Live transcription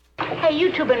Hey, you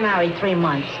two been married 3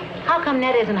 months. How come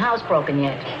Ned isn't housebroken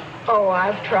yet? Oh,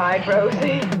 I've tried,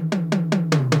 Rosie.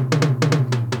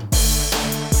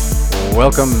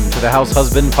 Welcome to the House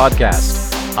Husband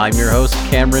Podcast. I'm your host,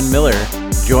 Cameron Miller.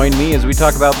 Join me as we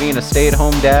talk about being a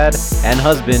stay-at-home dad and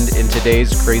husband in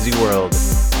today's crazy world.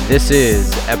 This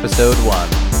is episode 1.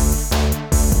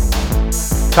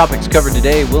 Topics covered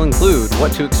today will include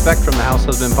what to expect from the House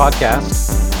Husband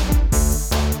Podcast,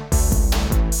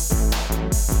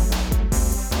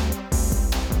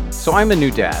 so I'm a new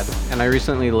dad, and I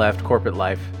recently left corporate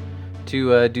life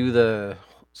to do the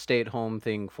stay-at-home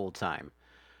thing full-time.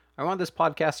 I want this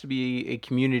podcast to be a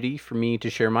community for me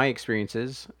to share my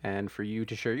experiences and for you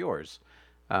to share yours.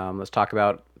 Let's talk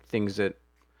about things that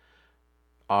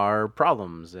are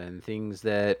problems and things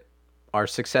that are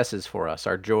successes for us,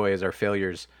 our joys, our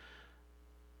failures,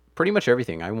 pretty much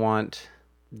everything. I want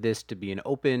this to be an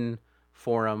open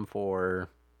forum for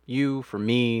you, for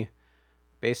me.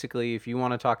 Basically, if you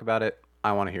want to talk about it,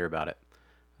 I want to hear about it.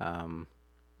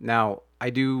 Now, I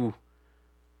do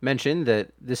mention that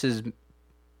this is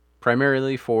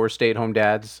primarily for stay-at-home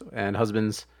dads and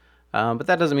husbands, but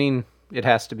that doesn't mean it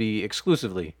has to be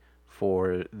exclusively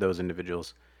for those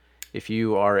individuals. If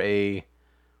you are a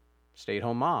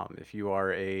stay-at-home mom, if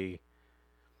you're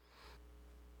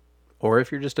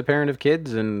just a parent of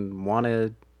kids and want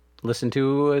to listen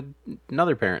to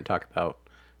another parent talk about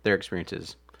their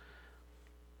experiences.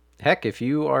 Heck, if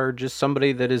you are just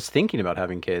somebody that is thinking about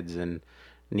having kids and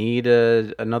need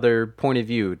another point of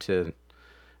view to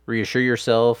reassure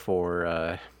yourself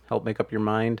or help make up your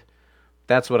mind,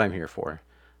 that's what I'm here for.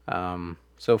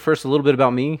 So first, a little bit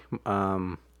about me.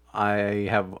 I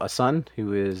have a son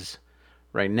who is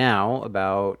right now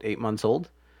about 8 months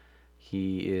old.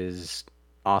 He is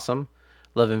awesome.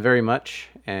 Love him very much.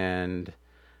 And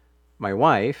my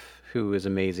wife, who is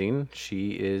amazing,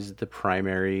 she is the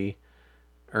primary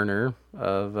earner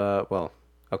of,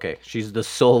 she's the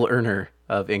sole earner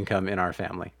of income in our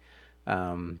family.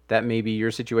 That may be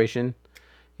your situation.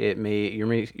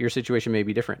 Your situation may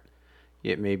be different.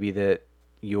 It may be that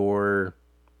your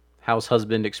house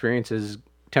husband experience is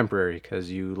temporary because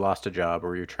you lost a job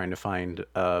or you're trying to find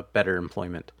better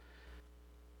employment.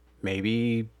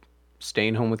 Maybe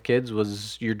staying home with kids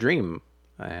was your dream,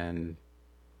 and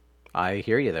I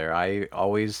hear you there. I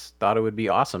always thought it would be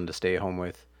awesome to stay home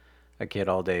with a kid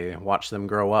all day, watch them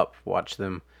grow up, watch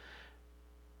them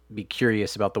be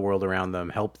curious about the world around them,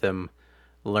 help them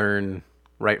learn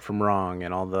right from wrong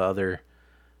and all the other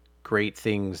great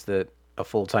things that a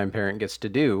full-time parent gets to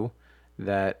do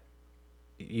that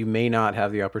you may not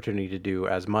have the opportunity to do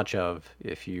as much of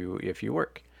if you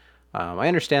work. I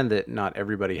understand that not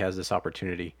everybody has this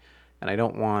opportunity, and I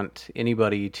don't want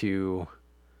anybody to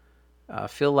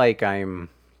feel like I'm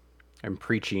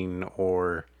preaching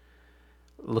or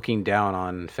looking down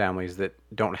on families that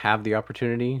don't have the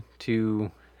opportunity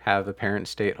to have a parent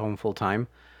stay at home full time.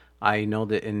 I know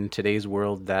that in today's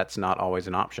world, that's not always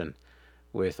an option.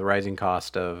 With the rising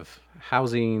cost of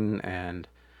housing and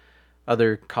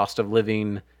other cost of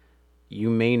living,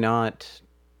 you may not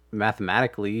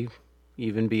mathematically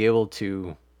even be able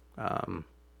to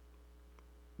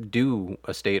do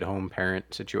a stay-at-home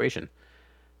parent situation.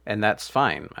 And that's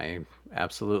fine. I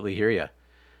absolutely hear you.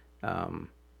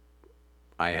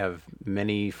 I have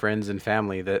many friends and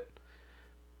family that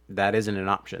isn't an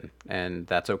option, and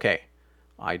that's okay.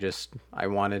 I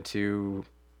wanted to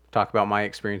talk about my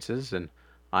experiences, and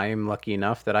I am lucky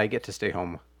enough that I get to stay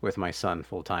home with my son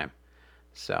full time.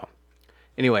 So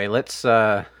anyway,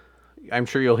 I'm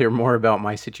sure you'll hear more about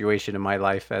my situation in my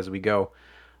life as we go.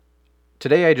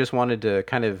 Today, I just wanted to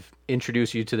kind of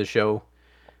introduce you to the show,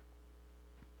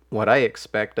 what I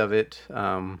expect of it,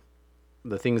 the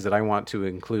things that I want to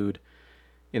include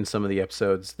in some of the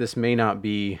episodes. This may not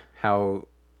be how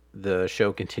the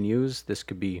show continues. This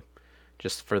could be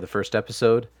just for the first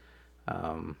episode,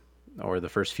 or the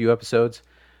first few episodes.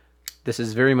 This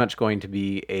is very much going to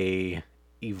be a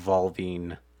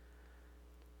evolving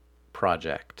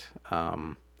project.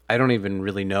 I don't even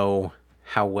really know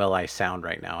how well I sound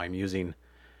right now. I'm using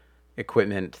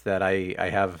equipment that I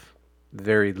have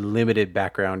very limited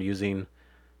background using.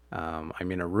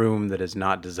 I'm in a room that is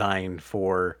not designed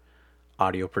for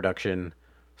audio production.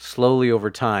 Slowly over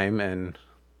time and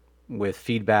with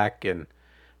feedback and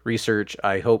research,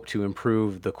 I hope to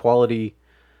improve the quality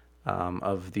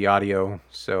of the audio.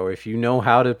 So if you know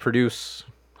how to produce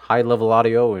high-level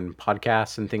audio and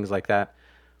podcasts and things like that,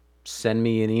 send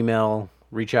me an email,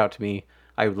 reach out to me.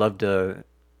 I would love to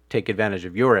take advantage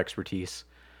of your expertise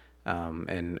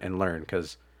and learn,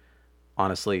 because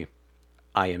honestly,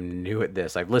 I am new at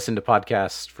this. I've listened to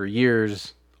podcasts for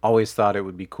years, always thought it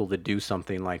would be cool to do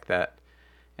something like that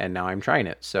and now I'm trying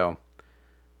it. So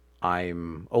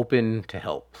I'm open to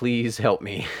help. Please help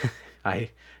me. I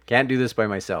can't do this by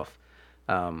myself.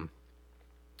 Um,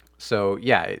 so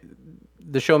yeah,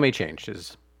 the show may change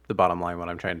is the bottom line. What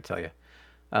I'm trying to tell you.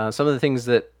 Some of the things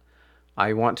that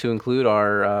I want to include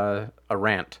are a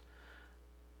rant.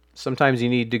 Sometimes you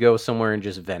need to go somewhere and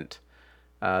just vent.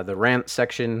 The rant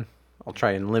section, I'll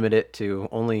try and limit it to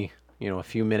only a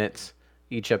few minutes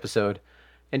each episode,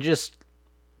 and just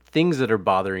things that are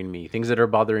bothering me, things that are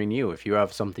bothering you. If you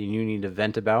have something you need to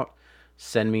vent about,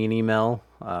 send me an email,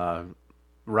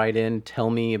 write in, tell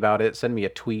me about it, send me a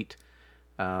tweet.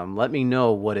 Let me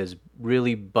know what is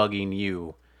really bugging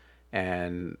you,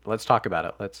 and let's talk about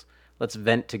it. Let's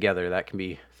vent together. That can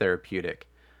be therapeutic.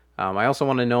 I also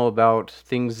want to know about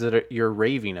things that you're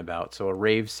raving about. So a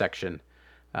rave section.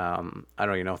 I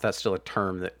don't even know if that's still a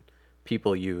term that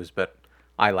people use, but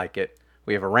I like it.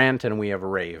 We have a rant and we have a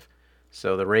rave.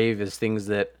 So the rave is things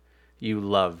that you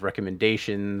love,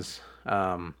 recommendations,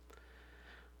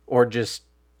 or just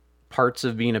parts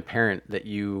of being a parent that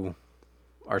you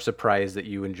are surprised that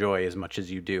you enjoy as much as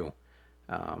you do.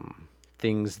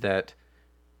 Things that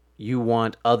you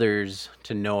want others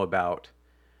to know about.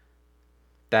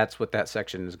 That's what that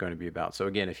section is going to be about. So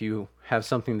again, if you have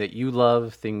something that you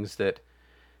love, things that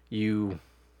you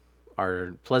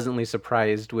are pleasantly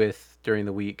surprised with during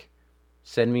the week,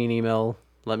 send me an email.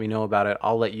 Let me know about it.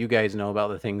 I'll let you guys know about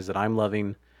the things that I'm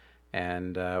loving,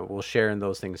 and we'll share in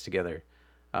those things together.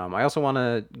 I also want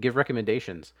to give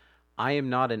recommendations. I am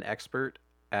not an expert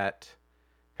at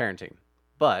parenting,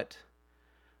 but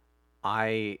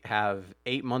I have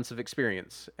 8 months of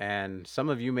experience, and some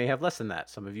of you may have less than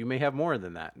that. Some of you may have more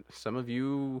than that. Some of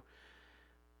you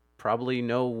probably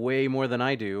know way more than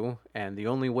I do, and the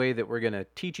only way that we're going to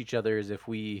teach each other is if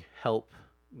we help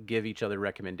give each other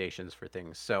recommendations for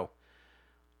things. So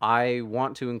I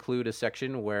want to include a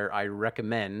section where I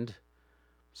recommend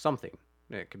something.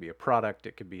 It could be a product,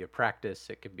 it could be a practice,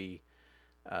 it could be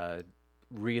a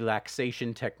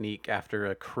relaxation technique after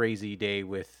a crazy day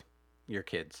with your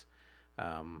kids.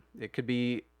 It could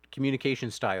be communication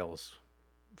styles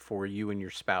for you and your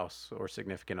spouse or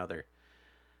significant other.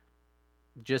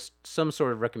 Just some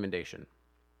sort of recommendation.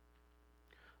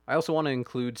 I also want to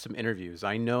include some interviews.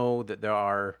 I know that there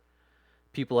are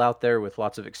people out there with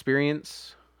lots of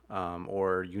experience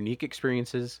or unique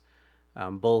experiences,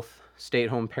 both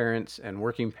stay-at-home parents and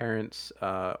working parents,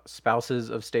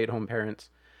 spouses of stay-at-home parents.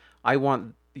 I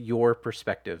want your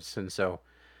perspectives, and so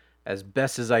as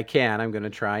best as I can, I'm going to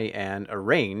try and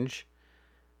arrange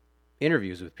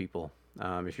interviews with people.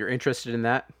 If you're interested in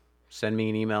that, send me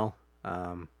an email.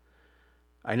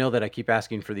 I know that I keep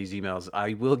asking for these emails.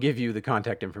 I will give you the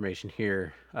contact information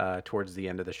here towards the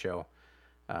end of the show.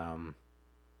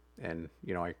 And,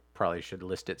 I probably should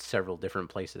list it several different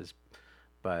places.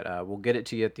 But we'll get it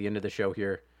to you at the end of the show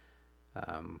here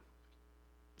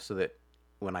so that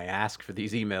when I ask for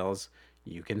these emails,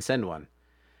 you can send one.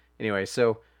 Anyway,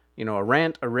 so a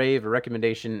rant, a rave, a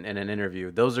recommendation, and an interview.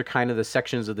 Those are kind of the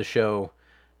sections of the show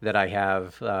that I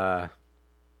have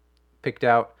picked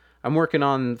out. I'm working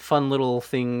on fun little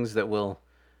things that will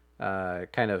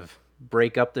kind of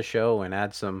break up the show and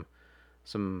add some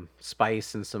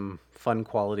spice and some fun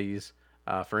qualities.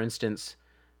 For instance,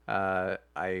 I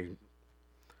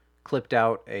clipped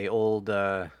out a old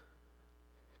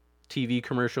TV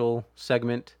commercial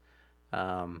segment.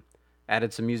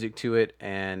 Added some music to it,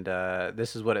 and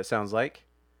this is what it sounds like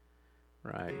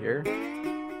right here.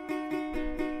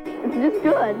 It's just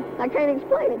good. I can't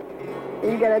explain it.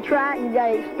 You gotta try it, you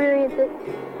gotta experience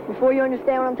it before you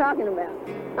understand what I'm talking about.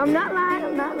 I'm not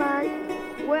lying.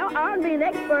 Well, I ought to be an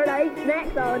expert. I eat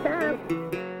snacks all the time.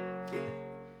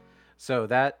 So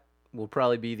that will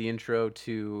probably be the intro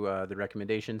to the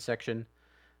recommendation section,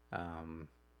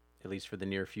 at least for the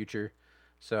near future.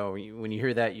 So when you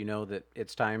hear that, you know that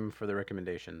it's time for the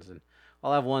recommendations. And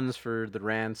I'll have ones for the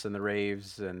rants and the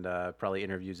raves and probably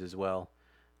interviews as well.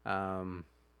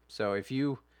 So if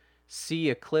you see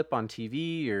a clip on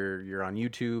TV or you're on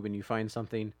YouTube and you find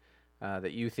something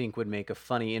that you think would make a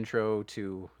funny intro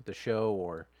to the show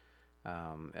or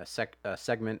a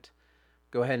segment,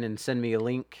 go ahead and send me a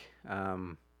link.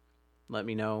 Let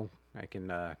me know. I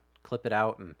can clip it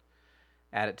out and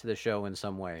add it to the show in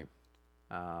some way.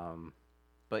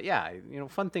 But yeah,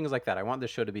 fun things like that. I want this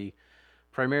show to be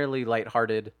primarily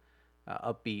lighthearted,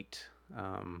 upbeat.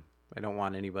 I don't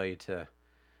want anybody to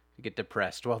get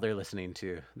depressed while they're listening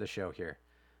to the show here.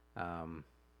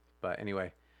 But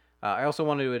anyway, I also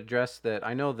wanted to address that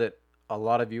I know that a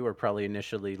lot of you are probably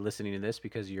initially listening to this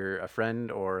because you're a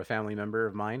friend or a family member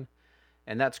of mine,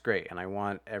 and that's great. And I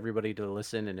want everybody to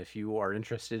listen. And if you are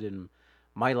interested in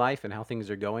my life and how things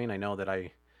are going. I know that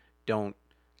I don't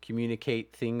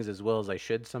communicate things as well as I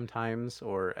should sometimes,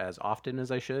 or as often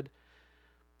as I should.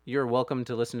 You're welcome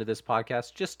to listen to this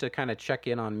podcast just to kind of check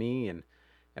in on me and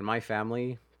my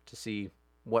family to see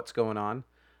what's going on.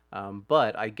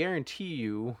 But I guarantee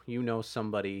you know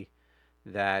somebody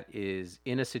that is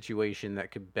in a situation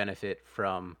that could benefit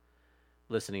from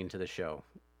listening to the show.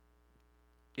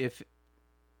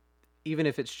 Even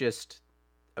if it's just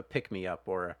a pick me up,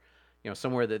 or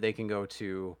somewhere that they can go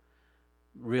to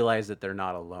realize that they're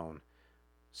not alone.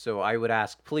 So I would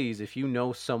ask, please, if you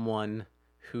know someone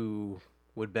who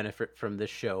would benefit from this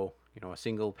show, a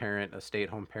single parent, a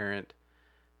stay-at-home parent,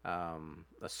 a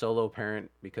solo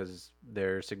parent because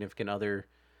their significant other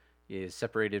is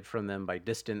separated from them by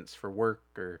distance for work,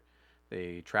 or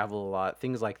they travel a lot,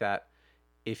 things like that.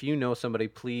 If you know somebody,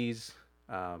 please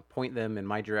point them in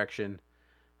my direction.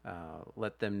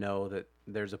 Let them know that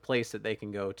there's a place that they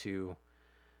can go to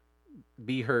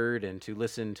be heard and to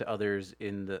listen to others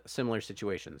in the similar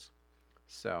situations.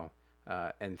 So,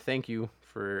 and thank you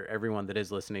for everyone that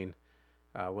is listening.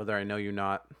 Whether I know you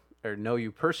not, or know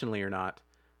you personally or not,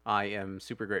 I am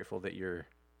super grateful that you're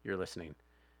listening.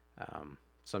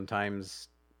 Sometimes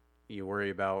you worry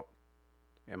about,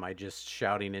 am I just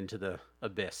shouting into the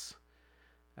abyss?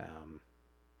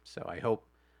 So I hope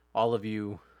all of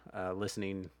you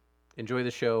listening enjoy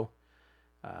the show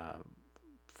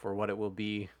for what it will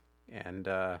be. And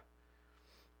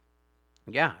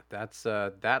yeah, that's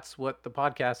what the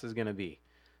podcast is going to be.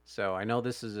 So I know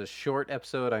this is a short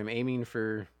episode. I'm aiming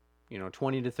for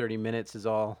 20 to 30 minutes is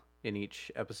all in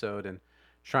each episode, and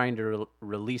trying to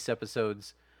release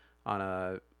episodes on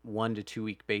a 1 to 2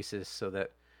 week basis, so that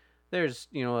there's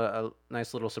a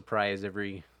nice little surprise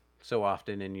every so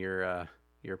often in your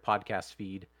podcast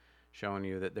feed, showing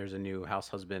you that there's a new House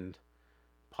Husband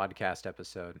podcast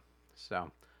episode.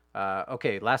 So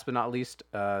okay, last but not least,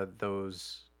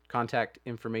 those contact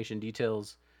information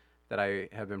details that I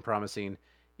have been promising.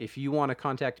 If you want to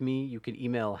contact me, you can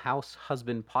email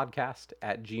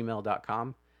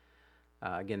househusbandpodcast@gmail.com.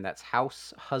 Again, that's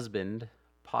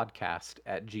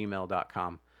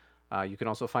househusbandpodcast@gmail.com. You can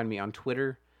also find me on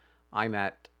Twitter. I'm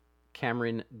at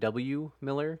Cameron W.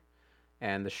 Miller,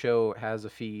 and the show has a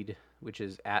feed which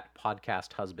is at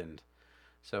Podcast Husband.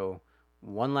 So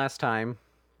one last time,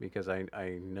 because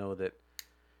I know that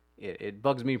it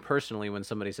bugs me personally when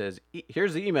somebody says,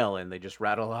 here's the email, and they just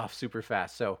rattle off super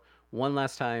fast. So one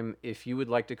last time, if you would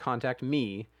like to contact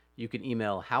me, you can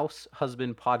email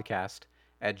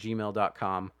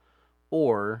househusbandpodcast@gmail.com,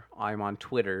 or I'm on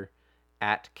Twitter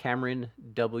at Cameron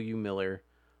W. Miller,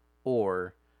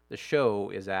 or the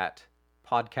show is at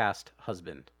Podcast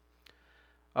Husband.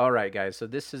 All right, guys, so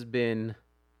this has been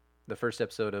the first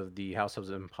episode of the House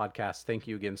Husband Podcast. Thank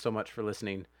you again so much for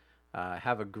listening.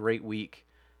 Have a great week,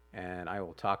 and I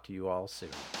will talk to you all soon.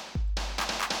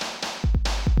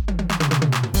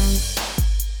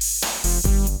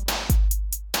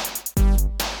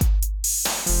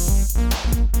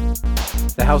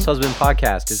 The House Husband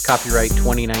Podcast is copyright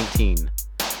 2019.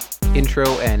 Intro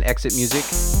and exit music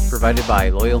provided by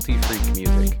Loyalty Freak Music.